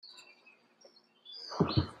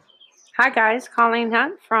Hi guys, Colleen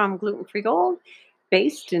Hunt from Gluten Free Gold,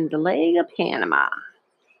 based in Delega, Panama.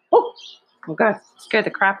 Oh, oh God, scared the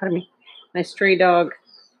crap out of me. My stray dog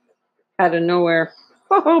out of nowhere.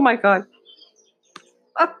 Oh my God.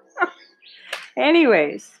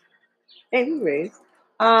 anyways, anyways,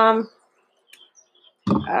 um,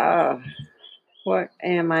 uh, what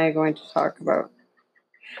am I going to talk about?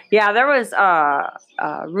 Yeah, there was a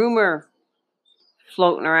rumor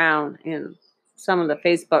floating around in some of the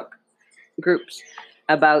Facebook groups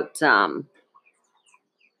about uh,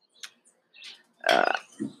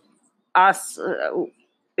 us.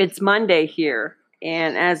 It's Monday here,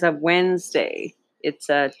 and as of Wednesday, it's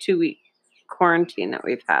a 2-week quarantine that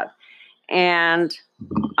we've had, and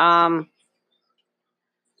um,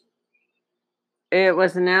 it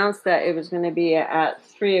was announced that it was going to be at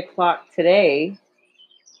 3 o'clock today.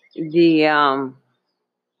 The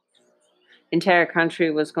entire country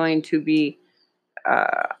was going to be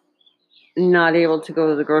uh, not able to go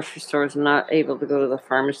to the grocery stores and not able to go to the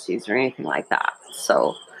pharmacies or anything like that.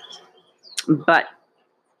 So, but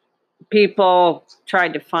people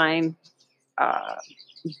tried to find uh,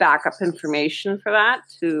 backup information for that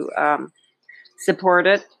to support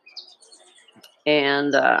it.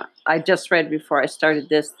 And I just read before I started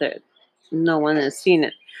this that no one has seen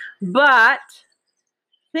it. But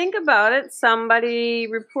think about it. Somebody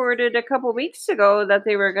reported a couple weeks ago that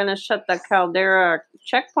they were going to shut the Caldera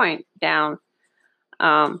checkpoint down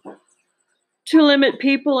to limit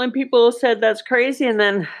people, and people said that's crazy. And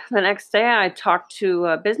then the next day I talked to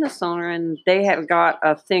a business owner, and they had got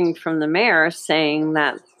a thing from the mayor saying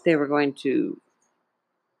that they were going to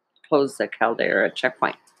close the Caldera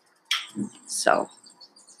checkpoint. So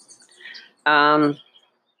I'm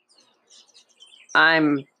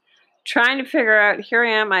trying to figure out. Here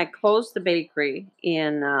I am. I closed the bakery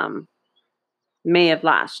in May of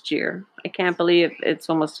last year. I can't believe it's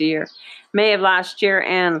almost a year. May of last year,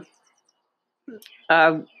 and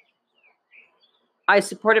I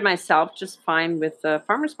supported myself just fine with the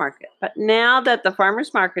farmers market. But now that the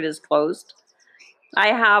farmers market is closed, I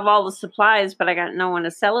have all the supplies, but I got no one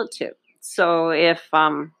to sell it to. So if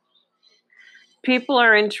people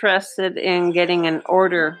are interested in getting an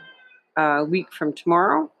order a week from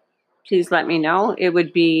tomorrow, please let me know. It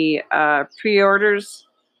would be pre-orders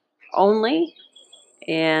only,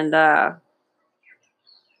 and I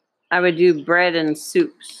would do bread and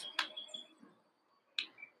soups,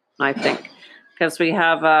 I think, because we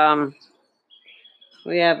have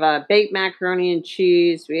baked macaroni and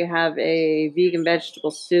cheese. We have a vegan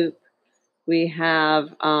vegetable soup. We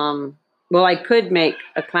have well, I could make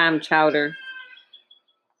a clam chowder.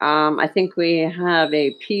 I think we have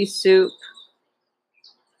a pea soup.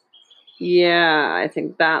 Yeah, I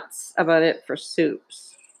think that's about it for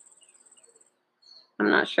soups. I'm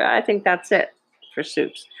not sure. I think that's it for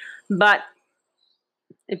soups. But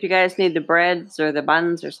if you guys need the breads or the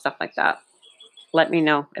buns or stuff like that, let me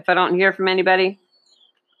know. If I don't hear from anybody,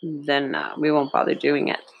 then we won't bother doing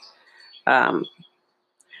it.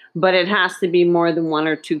 But it has to be more than one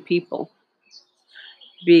or two people,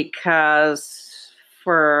 because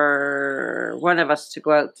for one of us to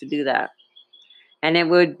go out to do that, and it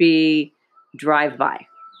would be drive-by.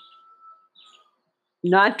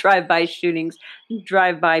 Not drive-by shootings,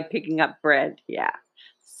 drive-by picking up bread. Yeah.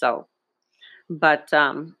 So, but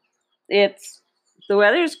it's the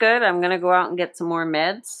weather's good. I'm gonna go out and get some more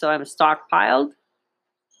meds, so I'm stockpiled.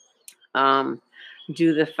 Due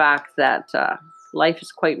to the fact that life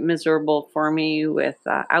is quite miserable for me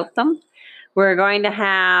without them. We're going to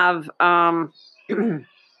have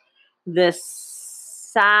this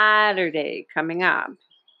Saturday coming up.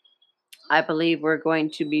 I believe we're going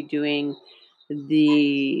to be doing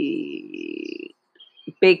the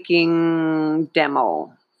baking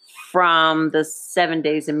demo from the 7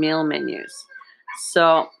 days of meal menus.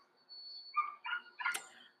 So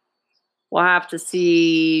we'll have to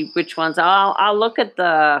see which ones. I'll look at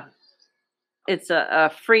it's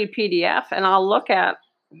a free PDF, and I'll look at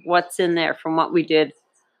what's in there from what we did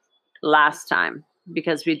last time,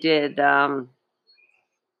 because we did about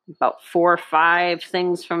 4 or 5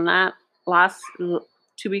 things from that last 2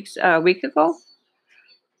 weeks, a week ago.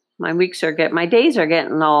 My days are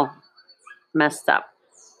getting all messed up.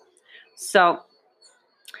 So,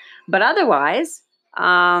 but otherwise,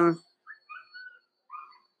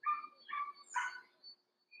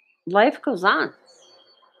 life goes on.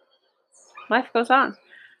 Life goes on.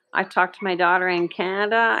 I talked to my daughter in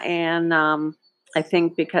Canada, and I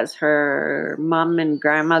think because her mom and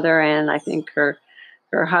grandmother, and I think her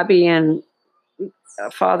hubby and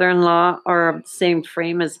father-in-law are of the same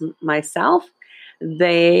frame as myself,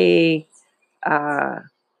 they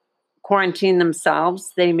quarantine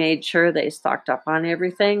themselves. They made sure they stocked up on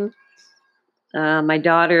everything. My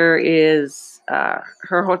daughter is,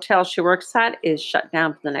 her hotel she works at is shut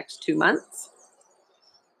down for the next 2 months.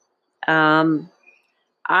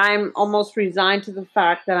 I'm almost resigned to the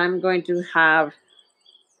fact that I'm going to have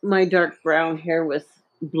my dark brown hair with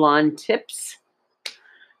blonde tips.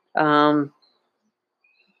 Yeah,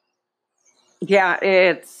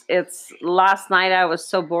 it's last night I was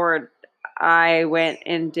so bored. I went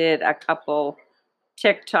and did a couple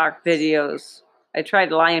TikTok videos. I tried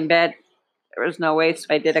to lie in bed. There was no way, so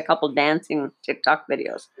I did a couple dancing TikTok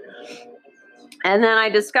videos. And then I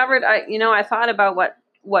discovered, I thought about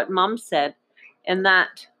what Mom said, and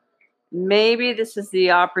that maybe this is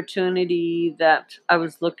the opportunity that I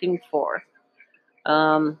was looking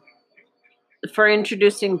um, for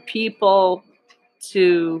introducing people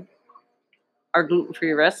to our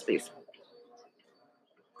gluten-free recipes.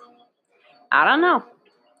 I don't know.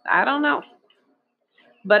 I don't know.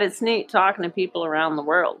 But it's neat talking to people around the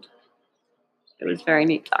world. It was very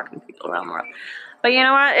neat talking to people around the world. But you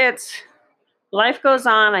know what? Life goes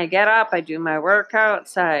on. I get up, I do my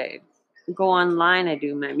workouts, I go online, I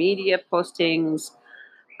do my media postings,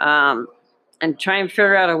 and try and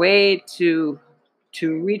figure out a way to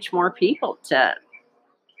reach more people, to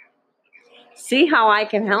see how I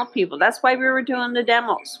can help people. That's why we were doing the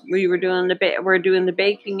demos. We're doing the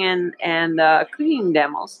baking and cooking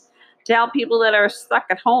demos to help people that are stuck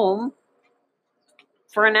at home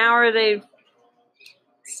for an hour. They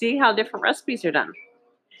see how different recipes are done.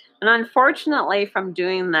 And unfortunately, from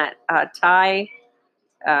doing that Thai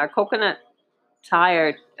coconut Thai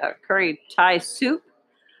or curry Thai soup,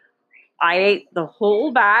 I ate the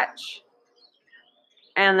whole batch.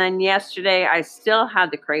 And then yesterday, I still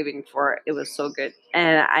had the craving for it. It was so good.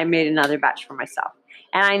 And I made another batch for myself.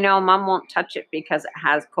 And I know Mom won't touch it because it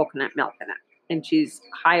has coconut milk in it. And she's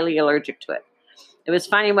highly allergic to it. It was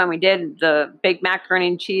funny when we did the baked macaroni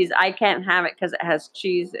and cheese. I can't have it because it has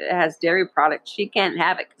cheese. It has dairy products. She can't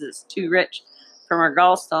have it because it's too rich from her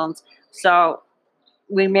gallstones. So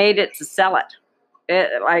we made it to sell it.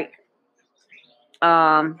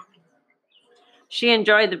 She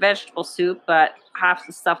enjoyed the vegetable soup, but half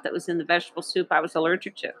the stuff that was in the vegetable soup I was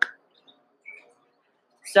allergic to.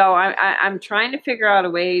 So I'm trying to figure out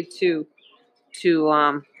a way to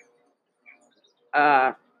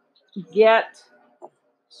get.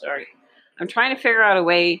 Sorry, I'm trying to figure out a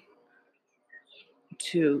way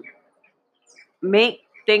to make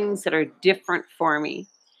things that are different for me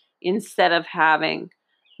instead of having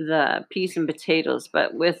the peas and potatoes,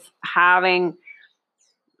 but with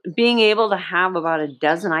being able to have about a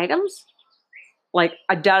dozen items, like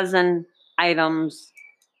a dozen items.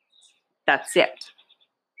 That's it.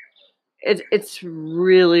 It's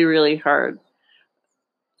really, really hard.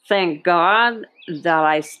 Thank God that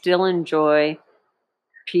I still enjoy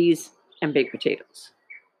peas and baked potatoes,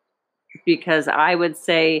 because I would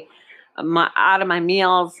say out of my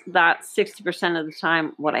meals, that's 60% of the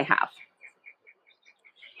time what I have.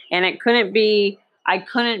 And I couldn't be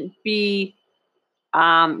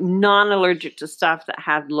non-allergic to stuff that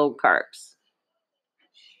had low carbs.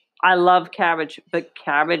 I love cabbage, but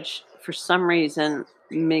cabbage for some reason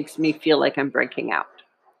makes me feel like I'm breaking out.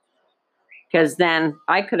 Because then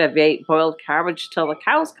I could have ate boiled cabbage till the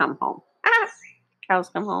cows come home. Cows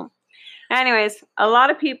come home. Anyways, a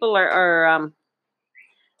lot of people are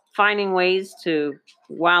finding ways to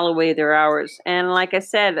while away their hours. And like I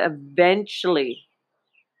said, eventually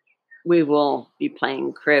we will be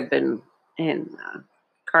playing crib and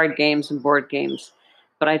card games and board games.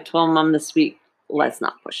 But I told Mom this week, let's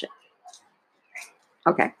not push it.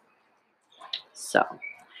 Okay. So,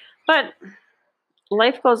 but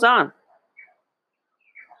life goes on.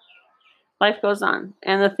 Life goes on.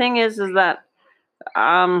 And the thing is that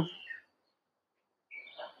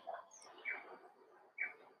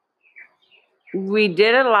we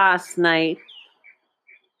did it last night,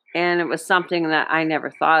 and it was something that I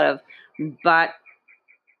never thought of. But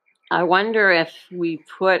I wonder if we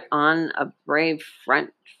put on a brave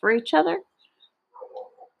front for each other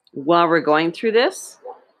while we're going through this.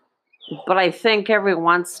 But I think every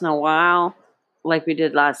once in a while, like we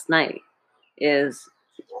did last night, is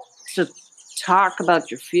to talk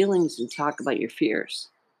about your feelings and talk about your fears.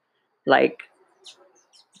 Like,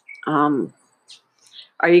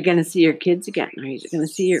 are you going to see your kids again? Are you going to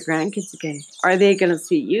see your grandkids again? Are they going to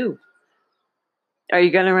see you? Are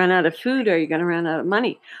you going to run out of food? Are you going to run out of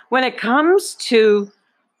money? When it comes to,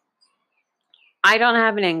 I don't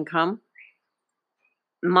have an income.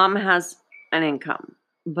 Mom has an income,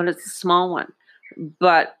 but it's a small one.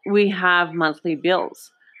 But we have monthly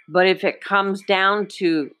bills. But if it comes down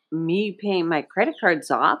to me paying my credit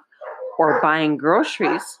cards off or buying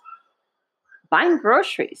groceries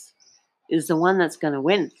is the one that's going to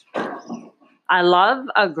win. I love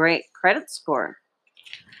a great credit score,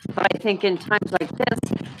 but I think in times like this,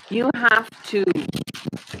 you have to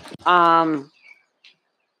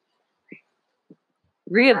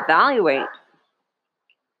reevaluate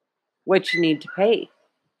what you need to pay.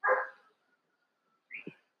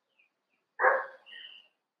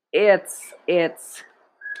 It's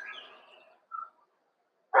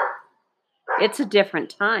a different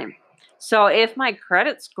time. So if my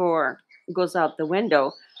credit score goes out the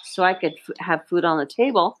window so I could have food on the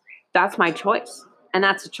table, that's my choice. And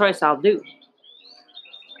that's a choice I'll do.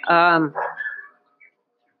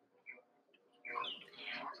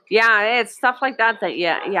 Yeah, it's stuff like that you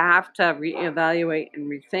have to reevaluate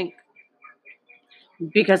and rethink.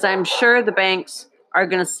 Because I'm sure the banks are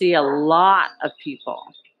going to see a lot of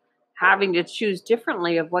people having to choose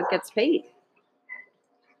differently of what gets paid.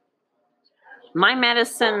 My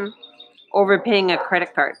medicine overpaying a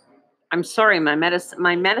credit card. I'm sorry, my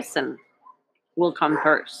medicine will come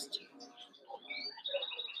first.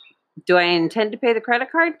 Do I intend to pay the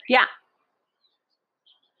credit card? Yeah.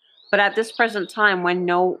 But at this present time, when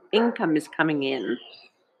no income is coming in,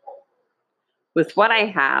 with what I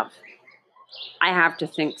have to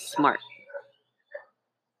think smart.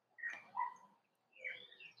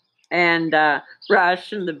 And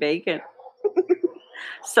ration the bacon.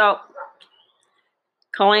 So,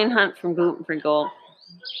 Colleen Hunt from Gluten Free Gold,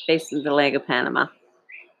 based in Dolega, Panama.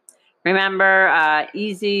 Remember,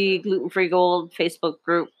 Easy Gluten Free Gold Facebook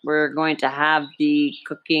group. We're going to have the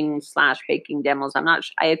cooking / baking demos. I'm not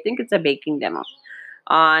sure. I think it's a baking demo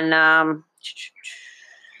on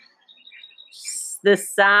this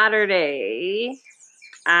Saturday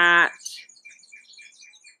at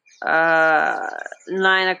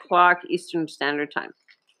 9 o'clock Eastern Standard Time.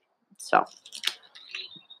 So,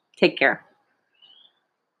 take care.